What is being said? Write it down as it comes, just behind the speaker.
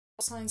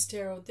Signs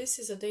Tarot. This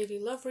is a daily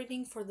love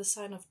reading for the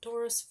sign of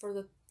Taurus for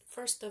the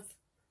 1st of,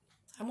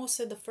 I almost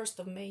said the 1st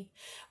of May.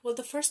 Well,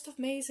 the 1st of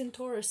May is in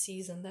Taurus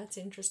season. That's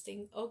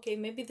interesting. Okay,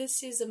 maybe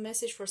this is a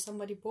message for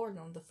somebody born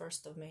on the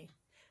 1st of May.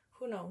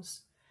 Who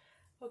knows?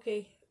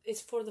 Okay,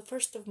 it's for the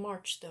 1st of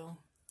March though,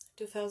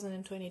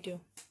 2022.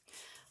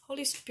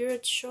 Holy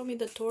Spirit, show me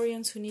the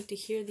Taurians who need to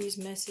hear these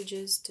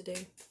messages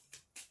today.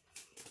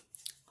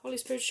 Holy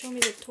Spirit, show me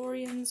the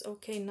Taurians.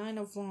 Okay, 9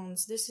 of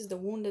Wands. This is the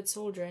wounded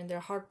soldier and they're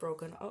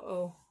heartbroken.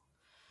 Uh-oh.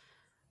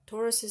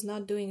 Taurus is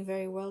not doing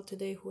very well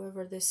today,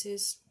 whoever this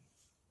is.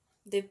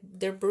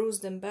 They're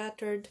bruised and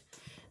battered.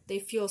 They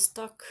feel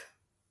stuck.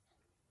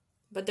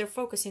 But they're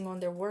focusing on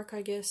their work,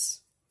 I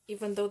guess.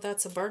 Even though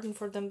that's a burden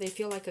for them, they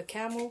feel like a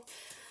camel.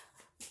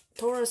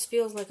 Taurus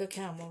feels like a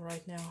camel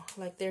right now.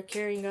 Like they're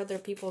carrying other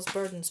people's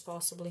burdens,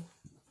 possibly.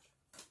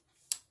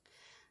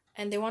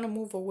 And they want to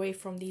move away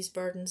from these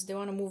burdens. They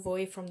want to move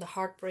away from the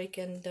heartbreak.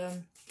 And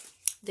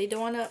they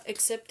don't want to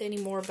accept any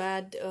more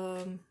bad...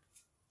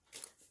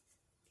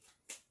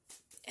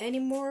 any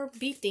more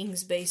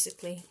beatings,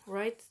 basically,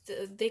 right?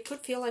 They could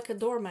feel like a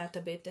doormat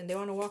a bit, and they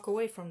want to walk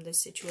away from this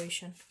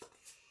situation.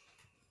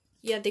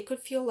 Yeah, they could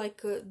feel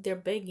like they're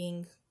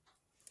begging,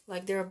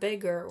 like they're a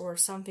beggar or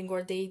something,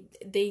 or they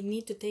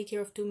need to take care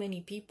of too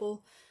many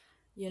people,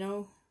 you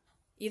know?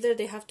 Either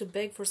they have to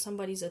beg for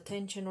somebody's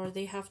attention, or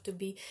they have to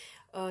be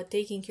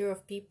taking care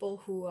of people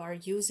who are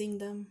using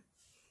them.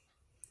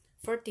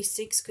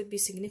 36 could be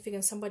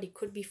significant. Somebody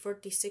could be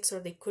 36, or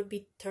they could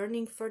be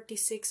turning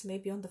 36,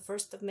 maybe on the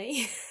 1st of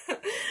May.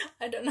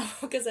 I don't know,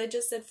 because I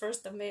just said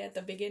 1st of May at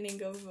the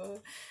beginning of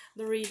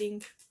the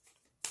reading.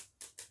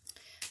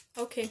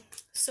 Okay,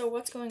 so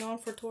what's going on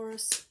for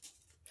Taurus?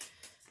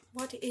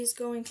 What is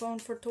going on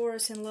for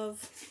Taurus in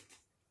love?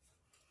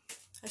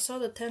 I saw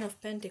the 10 of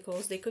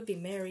Pentacles. They could be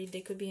married. They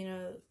could be in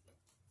a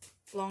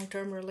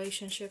long-term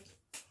relationship.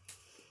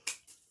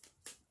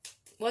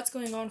 What's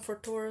going on for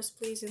Taurus,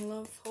 please, in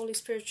love? Holy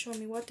Spirit, show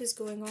me what is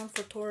going on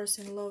for Taurus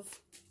in love.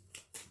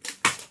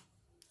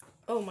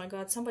 Oh my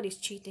God, somebody's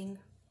cheating.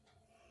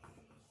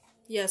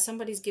 Yeah,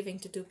 somebody's giving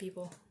to two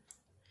people.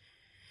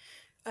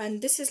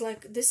 And this is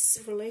like, this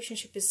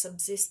relationship is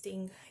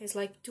subsisting. It's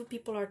like two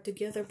people are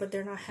together, but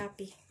they're not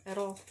happy at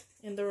all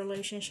in the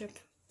relationship.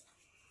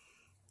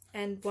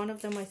 And one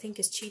of them, I think,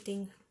 is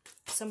cheating.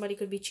 Somebody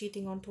could be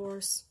cheating on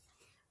Taurus,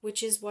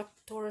 which is what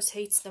Taurus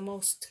hates the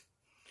most.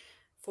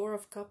 4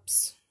 of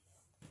Cups,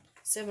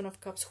 7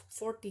 of Cups,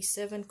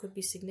 47 could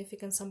be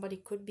significant. Somebody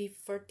could be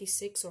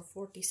 36 or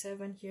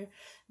 47 here.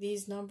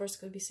 These numbers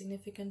could be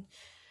significant.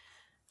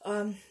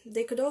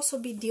 They could also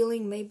be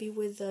dealing maybe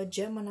with a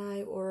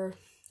Gemini or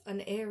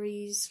an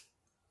Aries,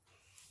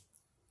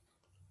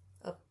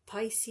 a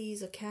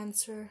Pisces, a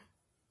Cancer.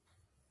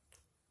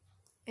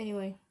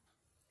 Anyway,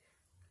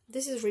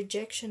 this is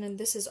rejection and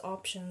this is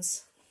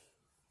options.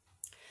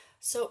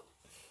 So,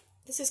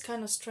 this is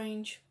kind of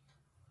strange.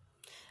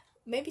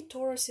 Maybe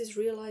Taurus is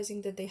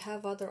realizing that they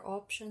have other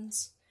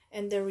options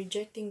and they're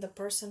rejecting the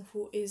person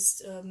who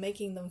is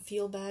making them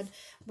feel bad.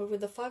 But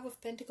with the 5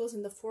 of Pentacles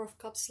and the 4 of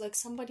Cups, like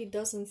somebody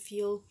doesn't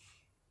feel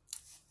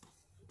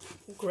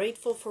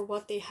grateful for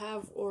what they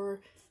have, or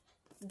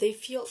they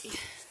feel...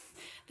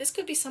 This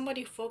could be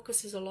somebody who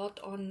focuses a lot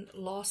on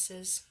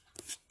losses.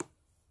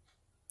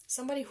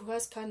 Somebody who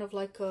has kind of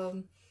like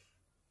a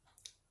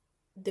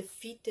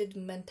defeated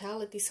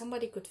mentality.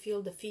 Somebody could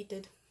feel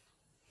defeated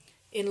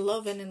in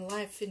love and in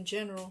life in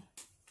general.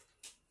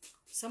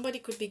 Somebody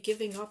could be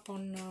giving up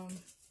on,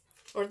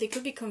 or they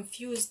could be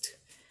confused.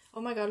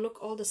 Oh my God,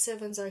 look, all the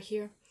 7s are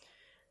here.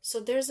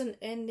 So there's an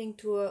ending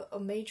to a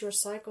major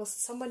cycle.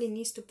 Somebody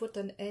needs to put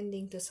an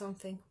ending to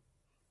something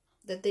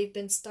that they've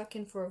been stuck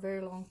in for a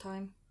very long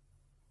time.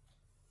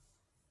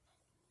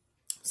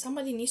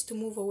 Somebody needs to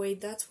move away.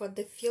 That's what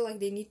they feel like.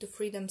 They need to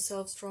free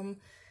themselves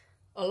from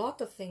a lot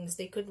of things.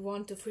 They could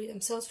want to free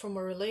themselves from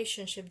a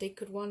relationship. They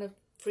could want to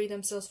free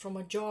themselves from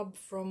a job,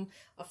 from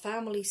a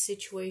family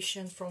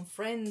situation, from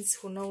friends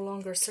who no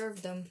longer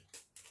serve them.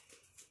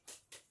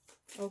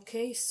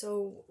 Okay,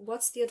 so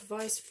what's the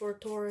advice for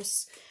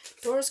Taurus?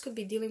 Taurus could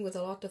be dealing with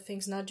a lot of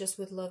things, not just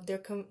with love. They're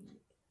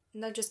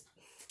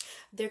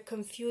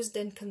confused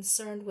and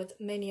concerned with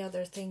many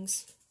other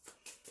things.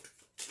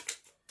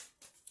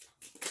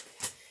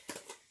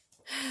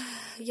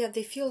 Yeah,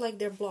 they feel like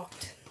they're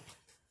blocked.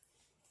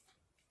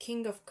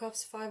 King of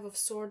Cups, 5 of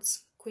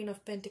Swords, Queen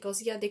of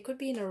Pentacles. Yeah, they could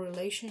be in a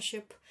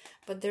relationship,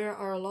 but there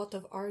are a lot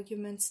of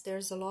arguments.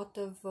 There's a lot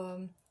of...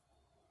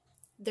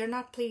 they're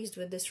not pleased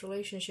with this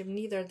relationship.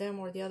 Neither them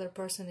or the other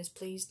person is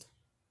pleased.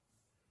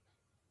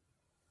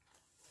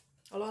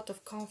 A lot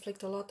of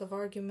conflict, a lot of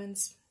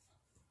arguments.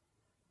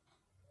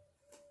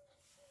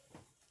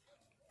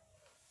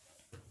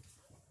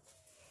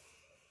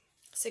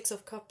 Six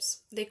of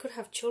Cups. They could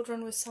have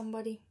children with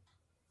somebody.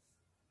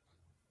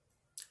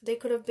 They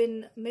could have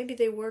been, maybe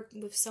they worked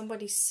with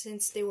somebody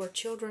since they were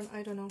children.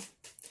 I don't know.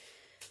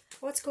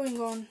 What's going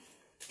on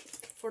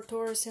for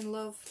Taurus in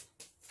love?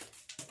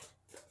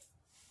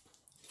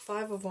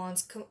 5 of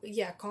Wands.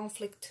 Yeah,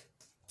 conflict.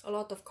 A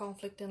lot of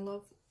conflict in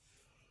love.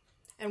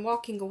 and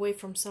walking away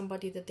from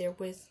somebody that they're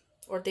with,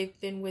 or they've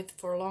been with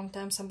for a long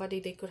time, somebody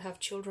they could have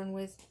children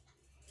with.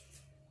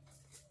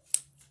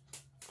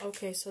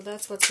 Okay, so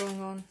that's what's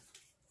going on.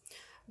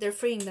 They're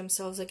freeing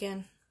themselves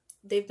again.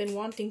 They've been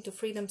wanting to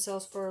free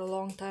themselves for a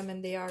long time,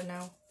 and they are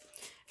now.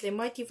 They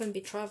might even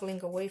be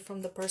traveling away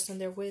from the person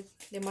they're with.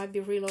 They might be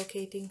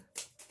relocating.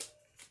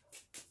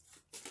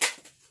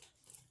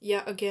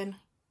 Yeah, again,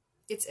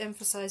 it's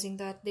emphasizing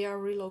that they are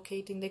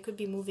relocating. They could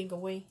be moving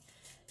away.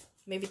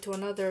 Maybe to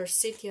another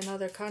city,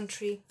 another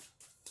country.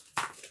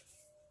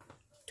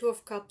 Two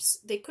of Cups.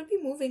 They could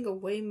be moving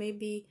away,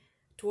 maybe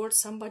towards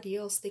somebody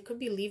else. They could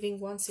be leaving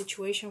one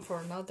situation for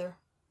another.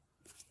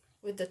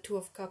 With the Two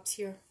of Cups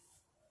here.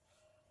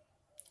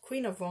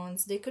 Queen of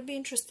Wands. They could be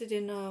interested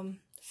in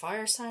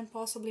fire sign,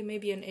 possibly,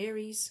 maybe an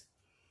Aries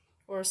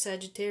or a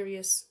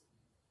Sagittarius.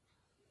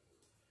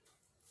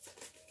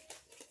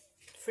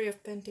 Three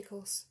of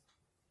Pentacles.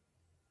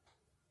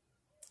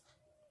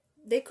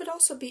 They could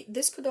also be,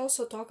 this could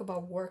also talk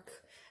about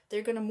work.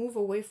 They're gonna move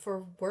away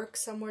for work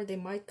somewhere. They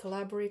might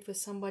collaborate with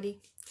somebody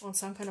on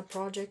some kind of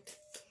project.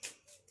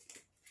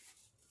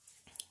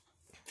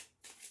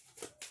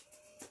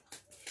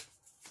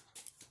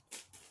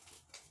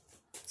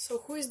 So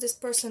who is this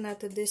person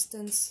at a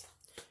distance?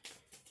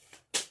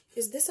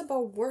 Is this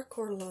about work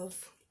or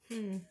love?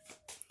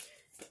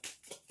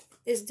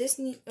 Is this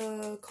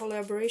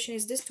collaboration?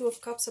 Is this Two of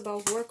Cups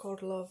about work or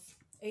love?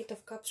 Eight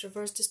of Cups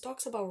reversed. This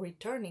talks about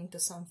returning to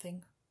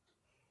something.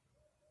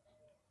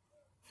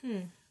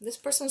 This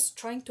person's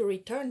trying to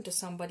return to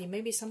somebody.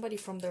 Maybe somebody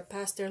from their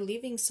past. They're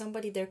leaving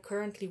somebody they're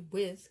currently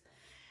with.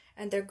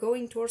 And they're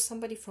going towards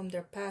somebody from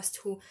their past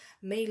who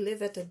may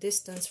live at a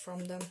distance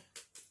from them.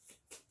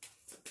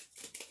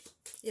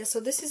 Yeah, so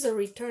this is a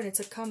return. It's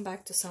a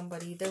comeback to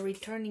somebody. They're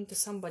returning to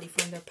somebody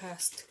from their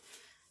past.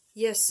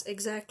 Yes,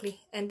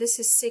 exactly. And this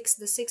is 6.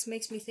 The 6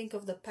 makes me think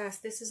of the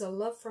past. This is a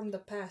love from the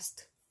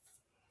past.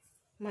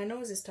 My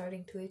nose is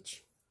starting to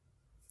itch.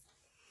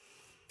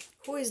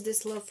 Who is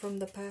this love from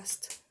the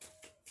past?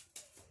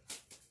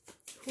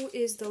 Who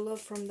is the love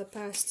from the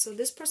past? So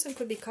this person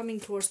could be coming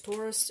towards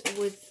Taurus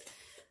with...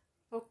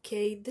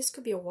 Okay, this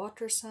could be a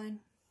water sign.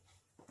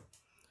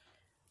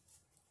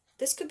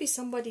 This could be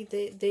somebody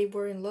they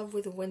were in love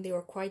with when they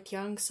were quite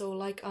young. So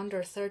like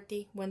under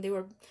 30, when they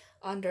were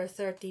under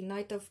 30.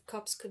 Knight of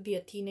Cups could be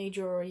a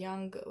teenager or a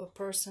young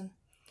person.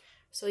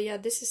 So yeah,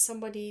 this is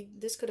somebody,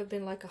 this could have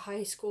been like a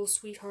high school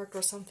sweetheart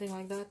or something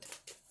like that.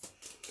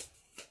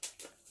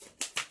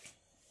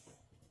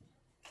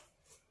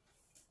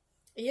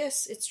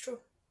 Yes, it's true.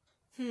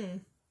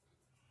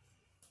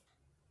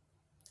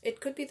 It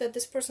could be that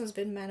this person's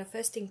been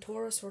manifesting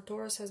Taurus, or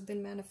Taurus has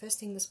been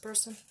manifesting this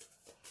person.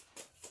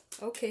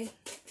 Okay.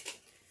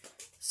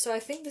 So I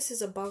think this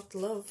is about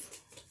love.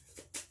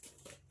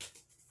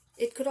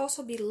 It could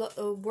also be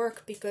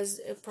work, because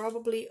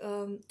probably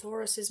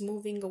Taurus is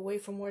moving away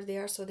from where they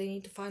are, so they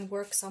need to find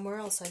work somewhere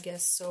else, I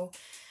guess. So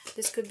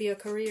this could be a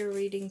career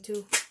reading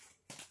too.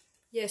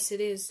 Yes,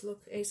 it is.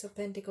 Look, Ace of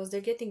Pentacles.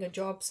 They're getting a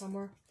job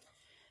somewhere.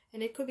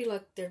 And it could be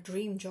like their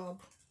dream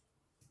job.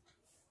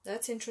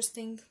 That's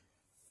interesting.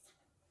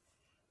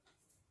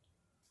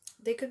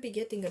 They could be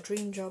getting a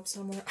dream job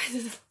somewhere. I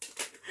don't know.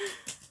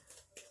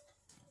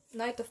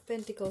 Knight of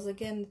Pentacles,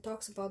 again,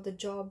 talks about the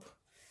job.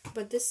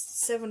 But this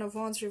 7 of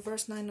Wands,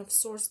 reverse 9 of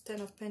Swords,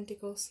 10 of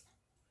Pentacles.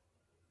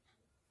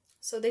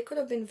 So they could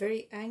have been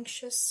very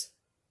anxious.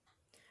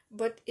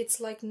 But it's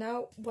like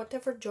now,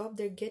 whatever job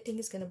they're getting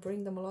is going to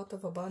bring them a lot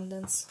of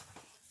abundance.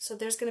 So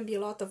there's going to be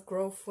a lot of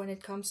growth when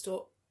it comes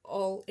to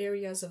all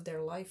areas of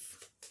their life.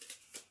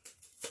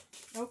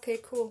 Okay,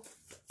 cool.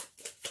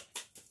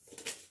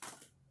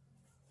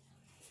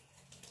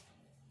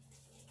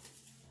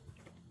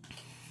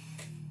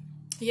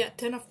 Yeah,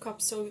 10 of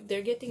Cups. So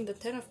they're getting the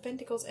 10 of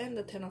Pentacles and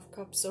the 10 of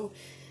Cups. So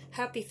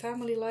happy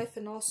family life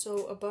and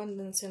also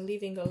abundance and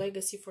leaving a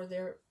legacy for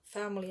their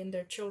family and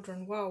their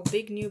children. Wow,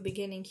 big new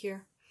beginning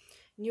here.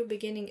 New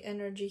beginning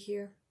energy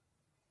here.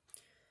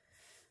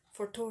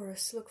 For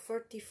Taurus, look,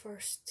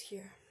 31st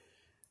here.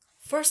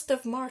 1st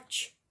of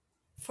March.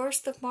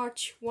 1st of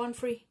March, 1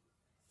 free.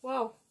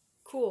 Wow,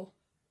 cool.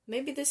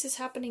 Maybe this is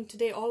happening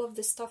today. All of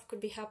this stuff could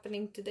be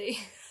happening today.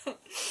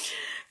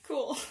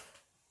 Cool.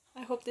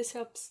 I hope this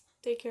helps.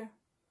 Take care.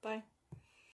 Bye.